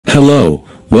Hello,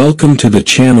 welcome to the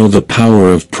channel The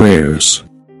Power of Prayers.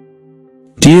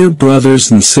 Dear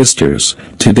brothers and sisters,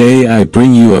 today I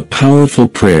bring you a powerful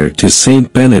prayer to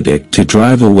Saint Benedict to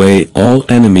drive away all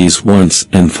enemies once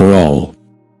and for all.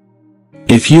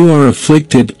 If you are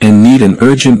afflicted and need an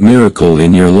urgent miracle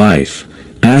in your life,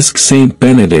 ask Saint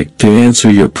Benedict to answer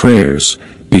your prayers,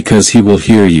 because he will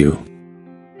hear you.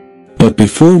 But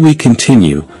before we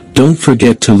continue, don't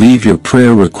forget to leave your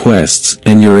prayer requests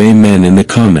and your amen in the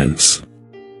comments.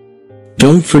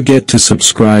 Don't forget to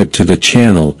subscribe to the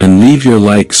channel and leave your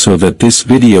like so that this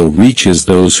video reaches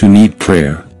those who need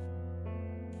prayer.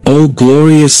 O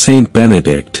glorious Saint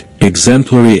Benedict,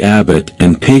 exemplary abbot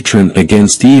and patron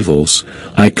against evils,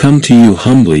 I come to you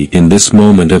humbly in this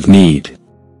moment of need.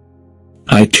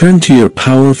 I turn to your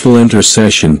powerful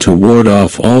intercession to ward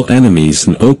off all enemies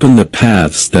and open the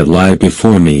paths that lie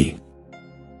before me.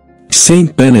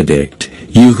 Saint Benedict,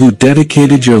 you who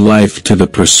dedicated your life to the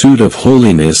pursuit of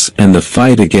holiness and the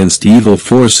fight against evil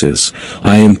forces,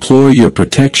 I implore your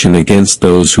protection against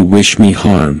those who wish me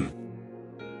harm.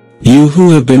 You who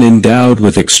have been endowed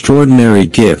with extraordinary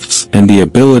gifts and the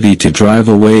ability to drive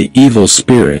away evil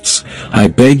spirits, I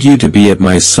beg you to be at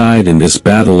my side in this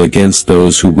battle against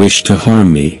those who wish to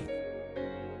harm me.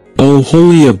 O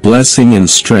Holy of blessing and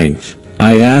strength,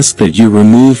 I ask that you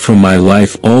remove from my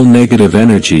life all negative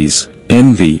energies,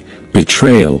 envy,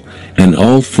 betrayal, and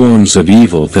all forms of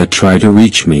evil that try to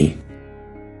reach me.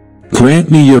 Grant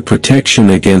me your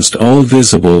protection against all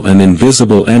visible and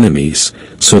invisible enemies,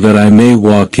 so that I may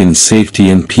walk in safety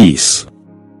and peace.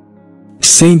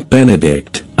 Saint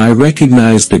Benedict, I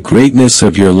recognize the greatness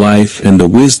of your life and the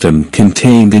wisdom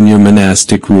contained in your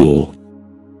monastic rule.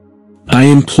 I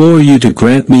implore you to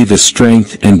grant me the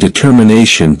strength and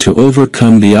determination to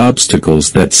overcome the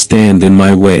obstacles that stand in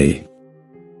my way.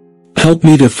 Help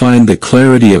me to find the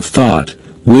clarity of thought,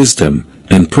 wisdom,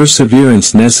 and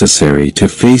perseverance necessary to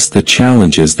face the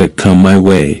challenges that come my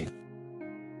way.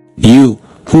 You,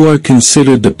 who are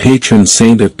considered the patron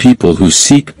saint of people who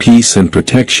seek peace and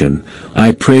protection,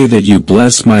 I pray that you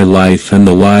bless my life and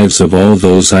the lives of all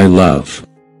those I love.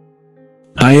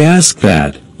 I ask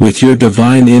that, with your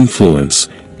divine influence,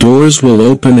 doors will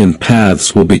open and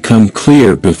paths will become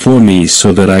clear before me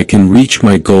so that I can reach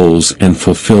my goals and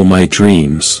fulfill my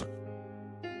dreams.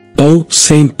 O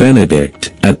Saint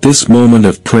Benedict, at this moment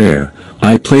of prayer,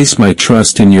 I place my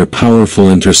trust in your powerful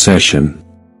intercession.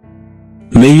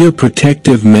 May your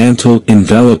protective mantle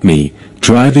envelop me,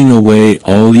 driving away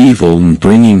all evil and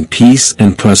bringing peace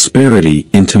and prosperity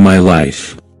into my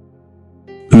life.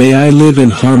 May I live in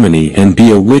harmony and be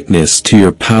a witness to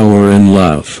your power and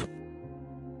love.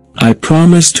 I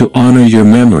promise to honor your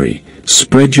memory,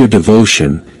 spread your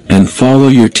devotion, and follow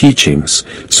your teachings,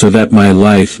 so that my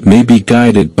life may be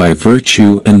guided by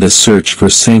virtue and the search for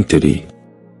sanctity.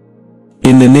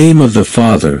 In the name of the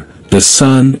Father, the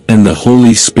Son, and the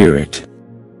Holy Spirit.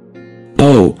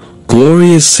 O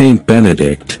glorious Saint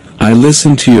Benedict, I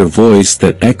listen to your voice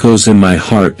that echoes in my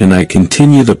heart and I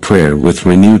continue the prayer with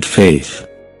renewed faith.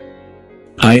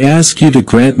 I ask you to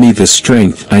grant me the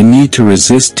strength I need to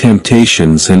resist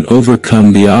temptations and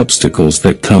overcome the obstacles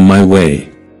that come my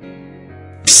way.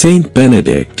 Saint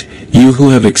Benedict, you who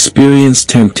have experienced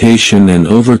temptation and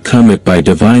overcome it by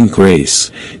divine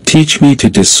grace, teach me to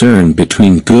discern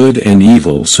between good and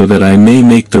evil so that I may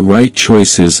make the right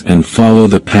choices and follow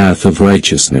the path of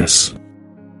righteousness.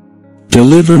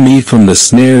 Deliver me from the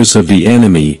snares of the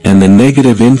enemy and the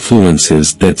negative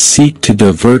influences that seek to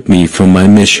divert me from my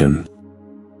mission.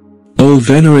 O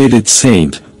venerated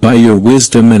saint, by your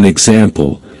wisdom and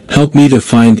example, help me to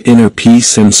find inner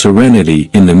peace and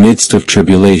serenity in the midst of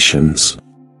tribulations.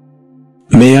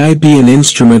 May I be an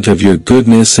instrument of your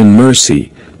goodness and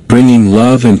mercy, bringing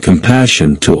love and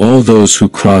compassion to all those who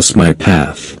cross my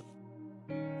path.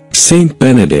 Saint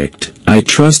Benedict, I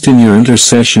trust in your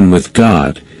intercession with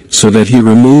God, so that he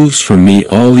removes from me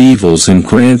all evils and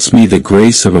grants me the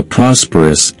grace of a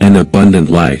prosperous and abundant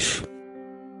life.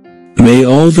 May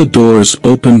all the doors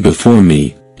open before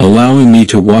me, allowing me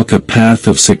to walk a path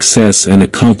of success and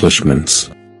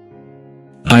accomplishments.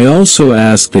 I also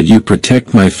ask that you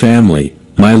protect my family,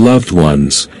 my loved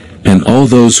ones, and all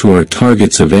those who are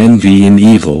targets of envy and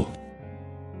evil.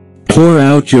 Pour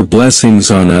out your blessings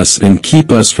on us and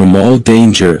keep us from all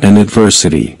danger and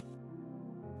adversity.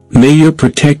 May your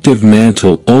protective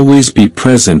mantle always be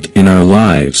present in our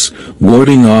lives,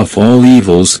 warding off all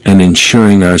evils and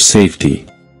ensuring our safety.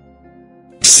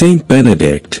 Saint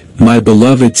Benedict, my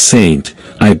beloved saint,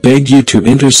 I beg you to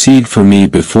intercede for me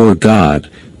before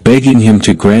God, begging him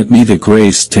to grant me the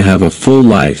grace to have a full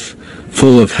life,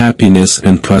 full of happiness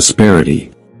and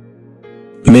prosperity.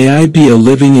 May I be a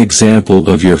living example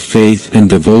of your faith and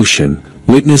devotion,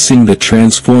 witnessing the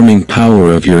transforming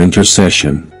power of your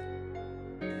intercession.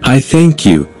 I thank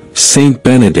you, Saint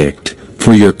Benedict,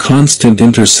 for your constant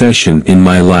intercession in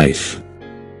my life.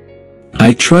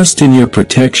 I trust in your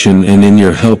protection and in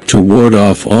your help to ward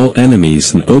off all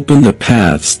enemies and open the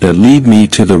paths that lead me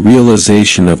to the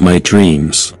realization of my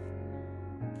dreams.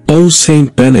 O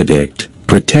Saint Benedict,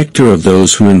 protector of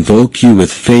those who invoke you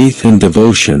with faith and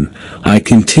devotion, I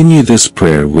continue this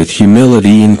prayer with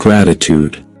humility and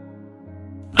gratitude.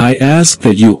 I ask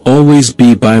that you always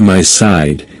be by my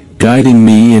side, guiding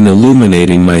me and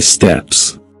illuminating my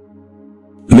steps.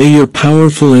 May your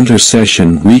powerful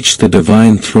intercession reach the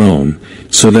divine throne,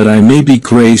 so that I may be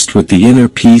graced with the inner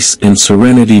peace and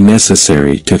serenity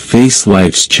necessary to face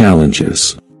life's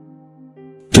challenges.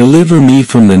 Deliver me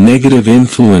from the negative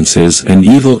influences and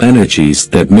evil energies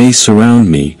that may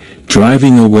surround me,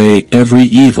 driving away every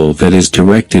evil that is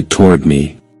directed toward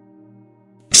me.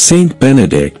 Saint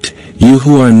Benedict, you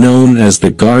who are known as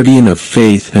the guardian of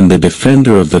faith and the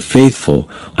defender of the faithful,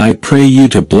 I pray you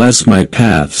to bless my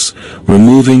paths,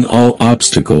 removing all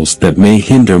obstacles that may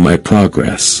hinder my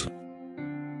progress.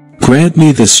 Grant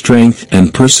me the strength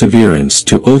and perseverance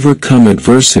to overcome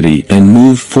adversity and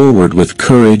move forward with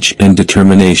courage and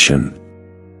determination.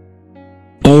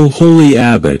 O holy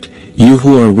abbot, you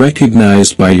who are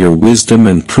recognized by your wisdom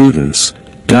and prudence,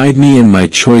 guide me in my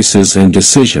choices and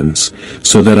decisions,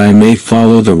 so that I may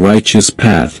follow the righteous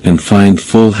path and find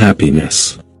full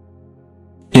happiness.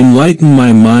 Enlighten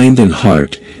my mind and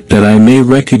heart, that I may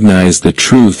recognize the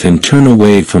truth and turn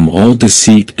away from all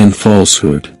deceit and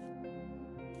falsehood.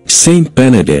 Saint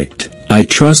Benedict, I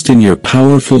trust in your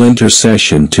powerful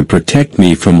intercession to protect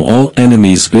me from all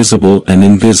enemies visible and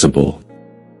invisible.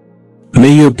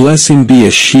 May your blessing be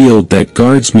a shield that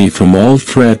guards me from all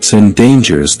threats and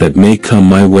dangers that may come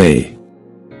my way.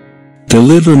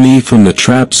 Deliver me from the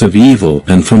traps of evil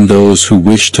and from those who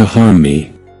wish to harm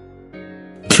me.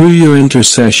 Through your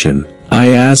intercession, I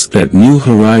ask that new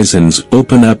horizons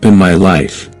open up in my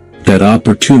life, that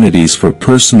opportunities for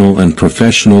personal and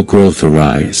professional growth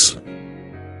arise.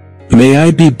 May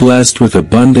I be blessed with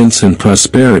abundance and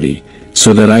prosperity,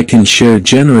 so that I can share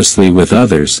generously with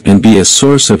others and be a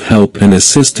source of help and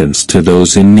assistance to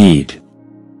those in need.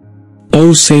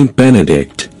 O Saint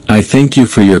Benedict, I thank you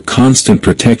for your constant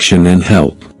protection and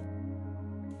help.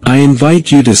 I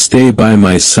invite you to stay by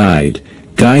my side,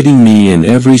 guiding me in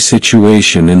every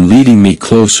situation and leading me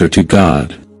closer to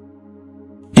God.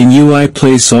 In you I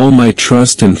place all my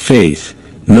trust and faith,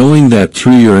 knowing that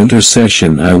through your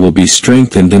intercession I will be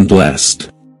strengthened and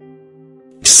blessed.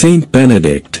 Saint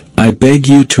Benedict, I beg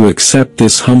you to accept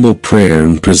this humble prayer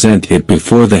and present it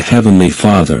before the Heavenly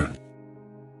Father.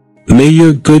 May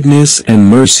your goodness and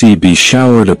mercy be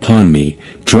showered upon me,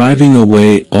 driving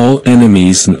away all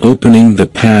enemies and opening the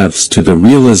paths to the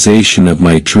realization of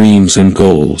my dreams and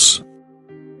goals.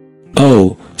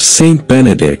 O Saint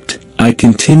Benedict, I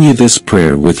continue this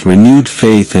prayer with renewed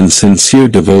faith and sincere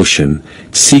devotion,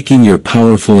 seeking your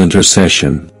powerful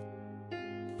intercession.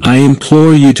 I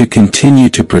implore you to continue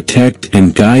to protect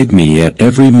and guide me at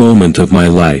every moment of my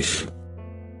life.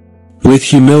 With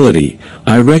humility,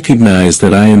 I recognize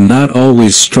that I am not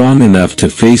always strong enough to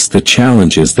face the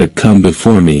challenges that come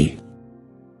before me.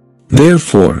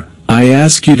 Therefore, I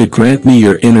ask you to grant me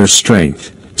your inner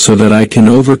strength, so that I can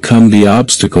overcome the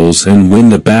obstacles and win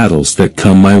the battles that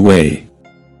come my way.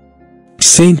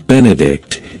 Saint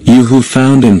Benedict, you who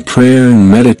found in prayer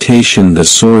and meditation the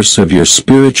source of your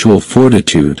spiritual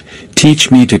fortitude,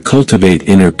 teach me to cultivate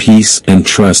inner peace and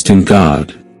trust in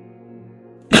God.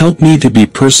 Help me to be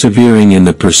persevering in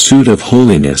the pursuit of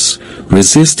holiness,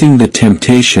 resisting the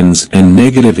temptations and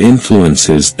negative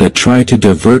influences that try to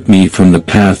divert me from the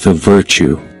path of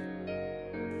virtue.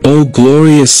 O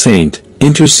glorious Saint,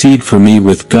 intercede for me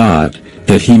with God,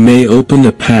 that He may open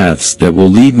the paths that will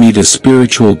lead me to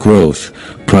spiritual growth,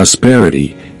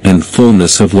 prosperity, and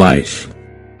fullness of life.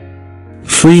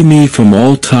 Free me from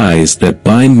all ties that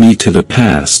bind me to the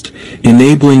past,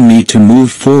 enabling me to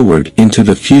move forward into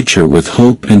the future with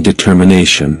hope and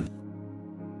determination.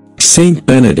 Saint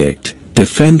Benedict,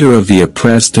 defender of the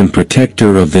oppressed and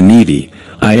protector of the needy,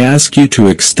 I ask you to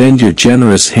extend your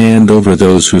generous hand over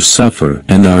those who suffer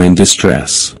and are in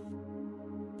distress.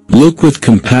 Look with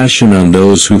compassion on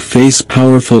those who face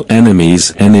powerful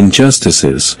enemies and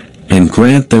injustices, and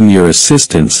grant them your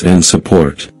assistance and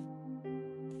support.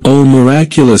 O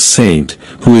miraculous Saint,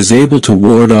 who is able to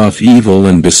ward off evil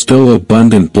and bestow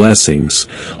abundant blessings,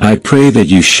 I pray that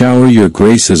you shower your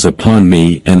graces upon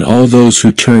me and all those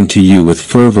who turn to you with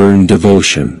fervor and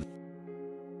devotion.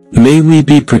 May we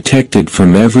be protected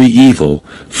from every evil,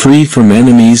 free from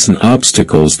enemies and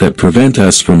obstacles that prevent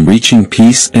us from reaching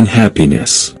peace and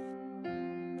happiness.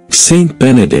 Saint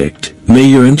Benedict, may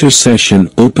your intercession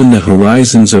open the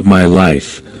horizons of my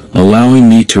life, allowing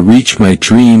me to reach my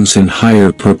dreams and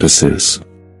higher purposes.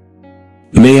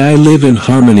 May I live in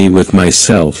harmony with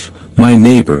myself, my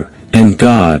neighbor, and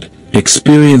God,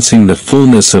 experiencing the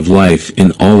fullness of life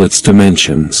in all its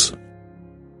dimensions.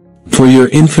 For your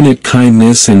infinite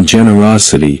kindness and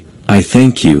generosity, I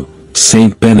thank you,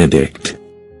 Saint Benedict.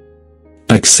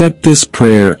 Accept this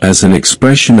prayer as an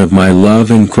expression of my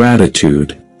love and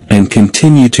gratitude, and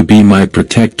continue to be my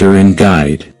protector and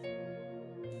guide.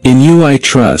 In you I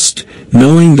trust,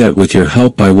 knowing that with your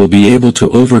help I will be able to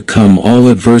overcome all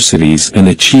adversities and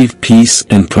achieve peace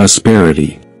and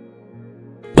prosperity.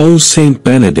 O Saint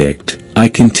Benedict, I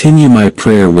continue my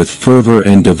prayer with fervor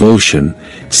and devotion,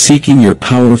 seeking your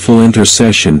powerful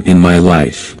intercession in my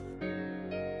life.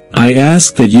 I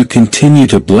ask that you continue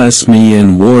to bless me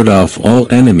and ward off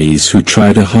all enemies who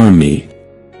try to harm me.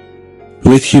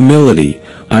 With humility,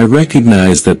 I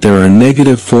recognize that there are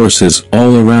negative forces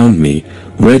all around me,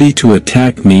 ready to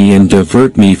attack me and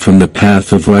divert me from the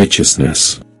path of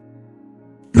righteousness.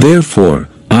 Therefore,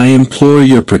 I implore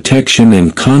your protection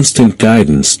and constant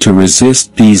guidance to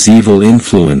resist these evil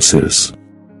influences.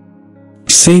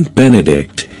 Saint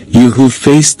Benedict, you who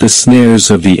faced the snares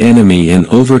of the enemy and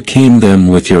overcame them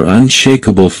with your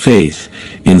unshakable faith,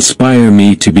 inspire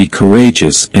me to be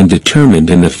courageous and determined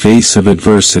in the face of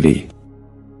adversity.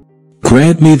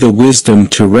 Grant me the wisdom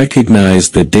to recognize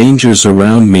the dangers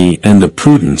around me and the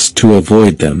prudence to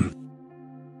avoid them.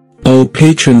 O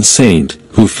patron saint,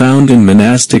 who found in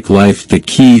monastic life the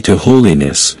key to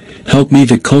holiness, help me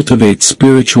to cultivate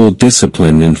spiritual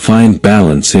discipline and find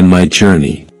balance in my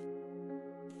journey.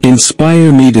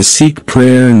 Inspire me to seek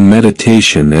prayer and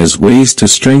meditation as ways to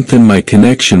strengthen my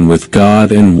connection with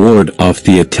God and ward off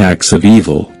the attacks of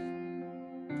evil.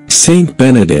 Saint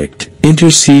Benedict,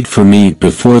 intercede for me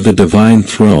before the divine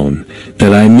throne,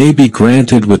 that I may be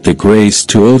granted with the grace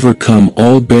to overcome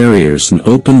all barriers and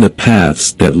open the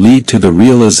paths that lead to the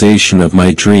realization of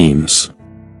my dreams.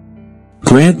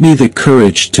 Grant me the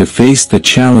courage to face the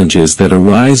challenges that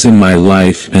arise in my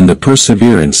life and the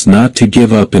perseverance not to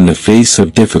give up in the face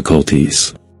of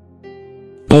difficulties.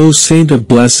 O Saint of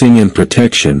blessing and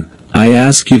protection, I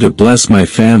ask you to bless my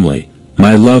family,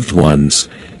 my loved ones,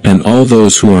 and all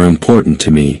those who are important to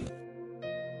me.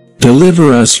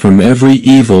 Deliver us from every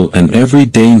evil and every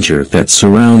danger that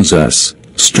surrounds us,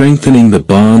 strengthening the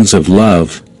bonds of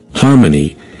love,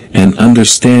 harmony, and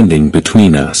understanding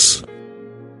between us.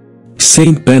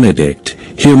 Saint Benedict,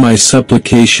 hear my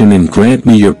supplication and grant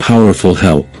me your powerful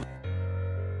help.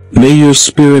 May your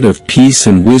spirit of peace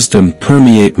and wisdom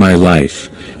permeate my life,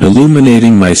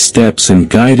 illuminating my steps and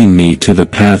guiding me to the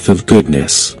path of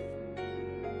goodness.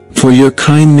 For your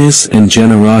kindness and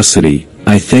generosity,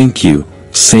 I thank you,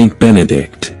 Saint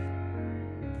Benedict.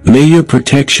 May your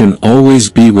protection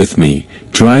always be with me,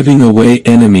 driving away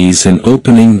enemies and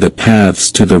opening the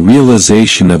paths to the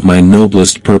realization of my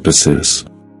noblest purposes.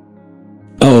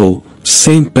 O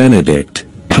Saint Benedict,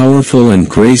 powerful and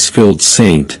grace-filled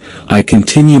saint, I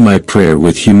continue my prayer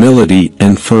with humility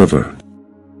and fervor.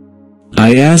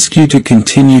 I ask you to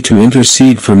continue to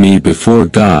intercede for me before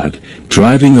God,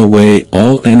 driving away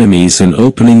all enemies and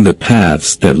opening the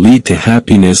paths that lead to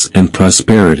happiness and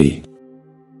prosperity.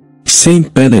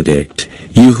 Saint Benedict,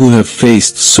 you who have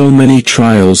faced so many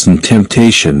trials and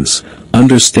temptations,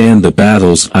 understand the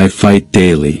battles I fight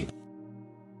daily.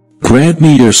 Grant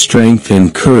me your strength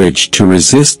and courage to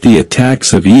resist the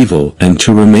attacks of evil and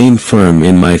to remain firm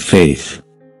in my faith.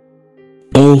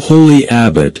 O holy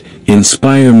abbot,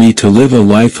 inspire me to live a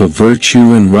life of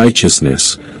virtue and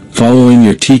righteousness, following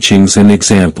your teachings and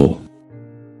example.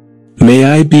 May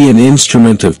I be an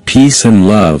instrument of peace and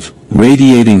love,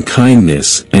 radiating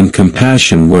kindness and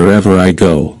compassion wherever I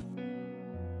go.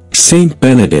 Saint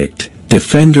Benedict,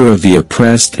 defender of the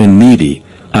oppressed and needy,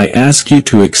 I ask you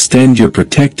to extend your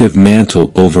protective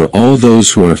mantle over all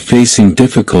those who are facing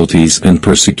difficulties and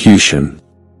persecution.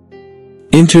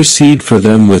 Intercede for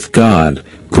them with God,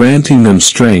 granting them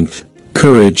strength,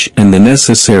 courage, and the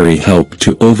necessary help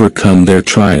to overcome their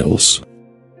trials.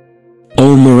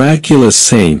 O miraculous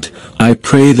saint, I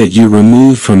pray that you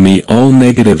remove from me all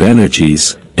negative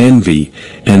energies, envy,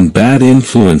 and bad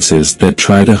influences that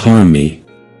try to harm me.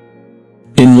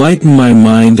 Enlighten my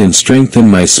mind and strengthen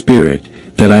my spirit,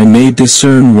 that I may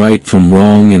discern right from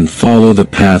wrong and follow the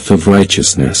path of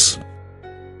righteousness.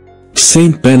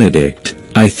 Saint Benedict,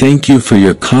 I thank you for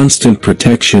your constant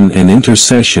protection and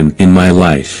intercession in my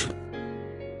life.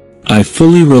 I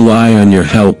fully rely on your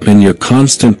help and your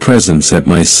constant presence at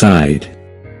my side.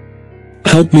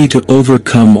 Help me to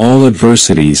overcome all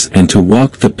adversities and to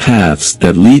walk the paths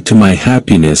that lead to my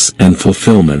happiness and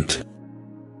fulfillment.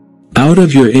 Out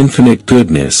of your infinite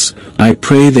goodness, I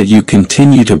pray that you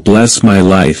continue to bless my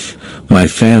life, my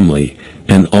family,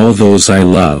 and all those I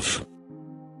love.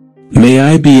 May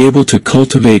I be able to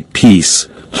cultivate peace,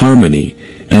 harmony,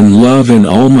 and love in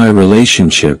all my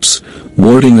relationships,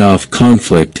 warding off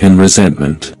conflict and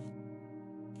resentment.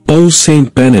 O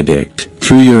Saint Benedict,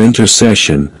 through your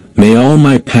intercession, may all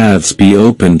my paths be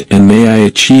opened and may I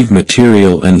achieve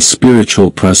material and spiritual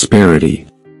prosperity.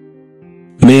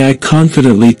 May I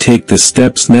confidently take the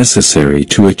steps necessary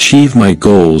to achieve my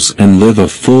goals and live a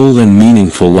full and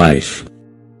meaningful life.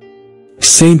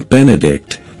 Saint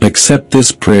Benedict, accept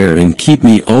this prayer and keep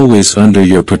me always under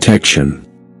your protection.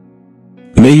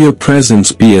 May your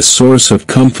presence be a source of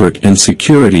comfort and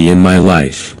security in my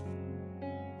life.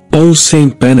 O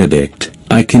Saint Benedict,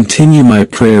 I continue my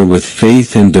prayer with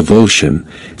faith and devotion,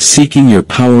 seeking your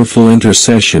powerful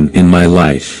intercession in my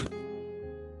life.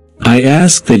 I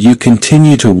ask that you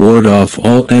continue to ward off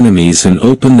all enemies and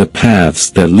open the paths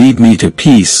that lead me to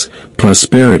peace,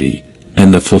 prosperity,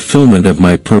 and the fulfillment of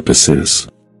my purposes.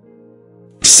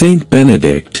 Saint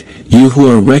Benedict, you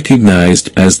who are recognized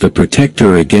as the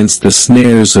protector against the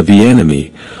snares of the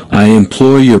enemy, I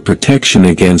implore your protection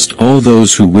against all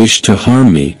those who wish to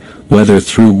harm me, whether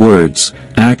through words,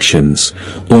 actions,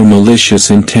 or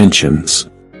malicious intentions.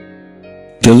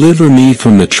 Deliver me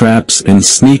from the traps and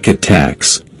sneak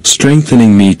attacks,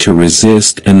 strengthening me to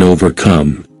resist and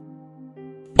overcome.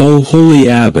 O holy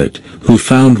abbot, who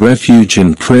found refuge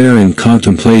in prayer and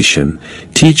contemplation,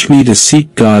 teach me to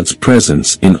seek God's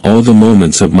presence in all the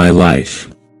moments of my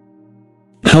life.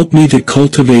 Help me to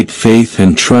cultivate faith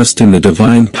and trust in the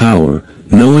divine power,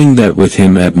 knowing that with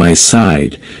Him at my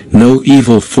side, no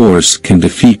evil force can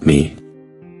defeat me.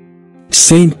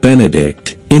 Saint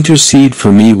Benedict, intercede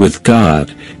for me with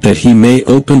God, that He may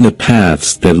open the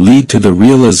paths that lead to the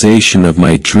realization of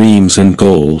my dreams and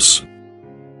goals.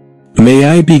 May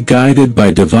I be guided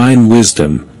by divine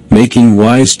wisdom, making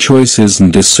wise choices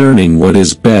and discerning what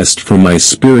is best for my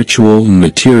spiritual and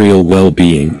material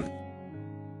well-being.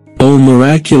 O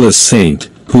miraculous saint,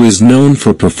 who is known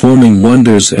for performing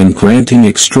wonders and granting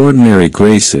extraordinary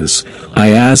graces, I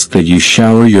ask that you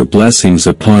shower your blessings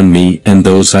upon me and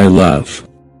those I love.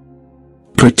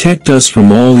 Protect us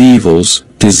from all evils,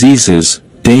 diseases,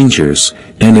 dangers,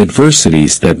 and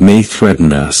adversities that may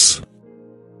threaten us.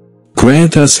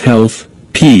 Grant us health,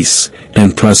 peace,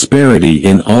 and prosperity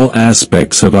in all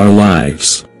aspects of our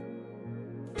lives.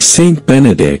 Saint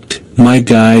Benedict, my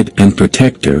guide and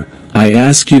protector, I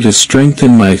ask you to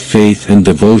strengthen my faith and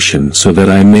devotion so that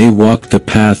I may walk the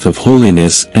path of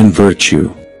holiness and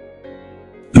virtue.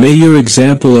 May your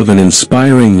example of an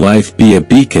inspiring life be a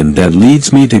beacon that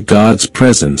leads me to God's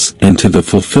presence and to the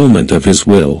fulfillment of His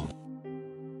will.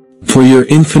 For your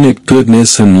infinite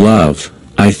goodness and love,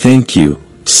 I thank you,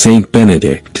 Saint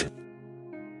Benedict.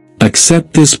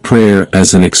 Accept this prayer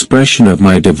as an expression of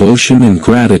my devotion and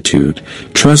gratitude,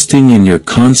 trusting in your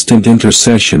constant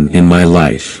intercession in my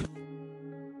life.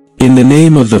 In the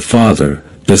name of the Father,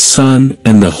 the Son,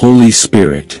 and the Holy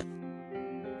Spirit.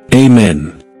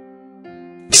 Amen.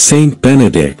 Saint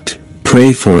Benedict,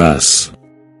 pray for us.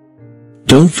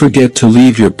 Don't forget to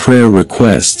leave your prayer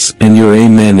requests and your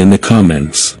amen in the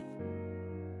comments.